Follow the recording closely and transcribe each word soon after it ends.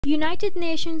United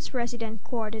Nations Resident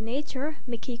Coordinator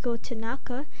Mikiko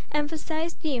Tanaka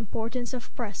emphasized the importance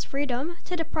of press freedom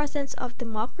to the presence of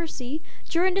democracy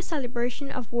during the celebration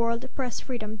of World Press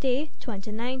Freedom Day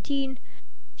 2019.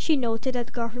 She noted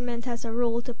that government has a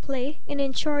role to play in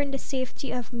ensuring the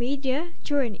safety of media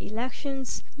during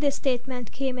elections. This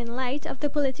statement came in light of the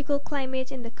political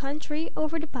climate in the country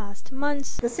over the past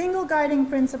months. The single guiding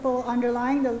principle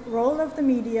underlying the role of the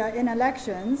media in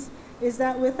elections is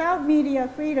that without media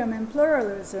freedom and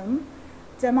pluralism,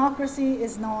 democracy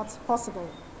is not possible.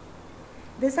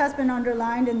 This has been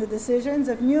underlined in the decisions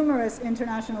of numerous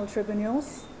international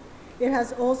tribunals. It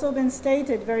has also been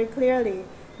stated very clearly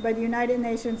by the United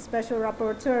Nations Special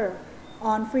Rapporteur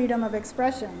on Freedom of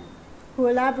Expression, who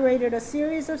elaborated a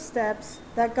series of steps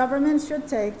that governments should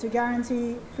take to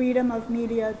guarantee freedom of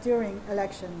media during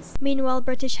elections. Meanwhile,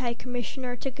 British High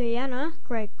Commissioner to Guyana,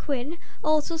 Greg Quinn,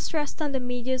 also stressed on the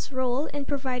media's role in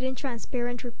providing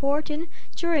transparent reporting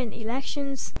during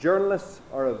elections. Journalists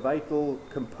are a vital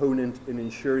component in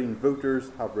ensuring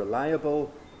voters have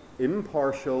reliable,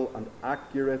 impartial and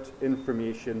accurate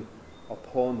information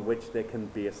upon which they can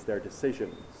base their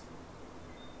decisions.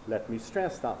 Let me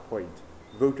stress that point.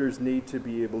 Voters need to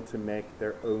be able to make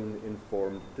their own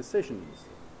informed decisions.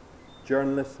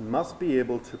 Journalists must be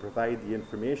able to provide the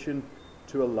information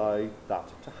to allow that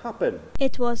to happen.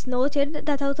 It was noted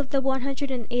that out of the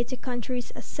 180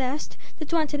 countries assessed, the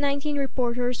 2019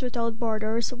 Reporters Without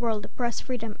Borders World Press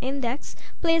Freedom Index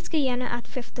placed Guyana at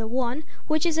 51,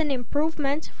 which is an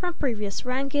improvement from previous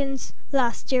rankings.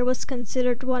 Last year was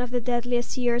considered one of the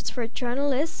deadliest years for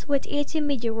journalists, with 80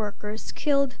 media workers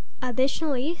killed.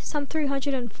 Additionally, some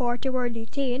 340 were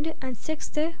detained and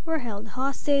 60 were held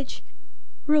hostage.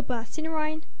 Ruba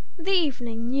Sinarain, The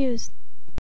Evening News.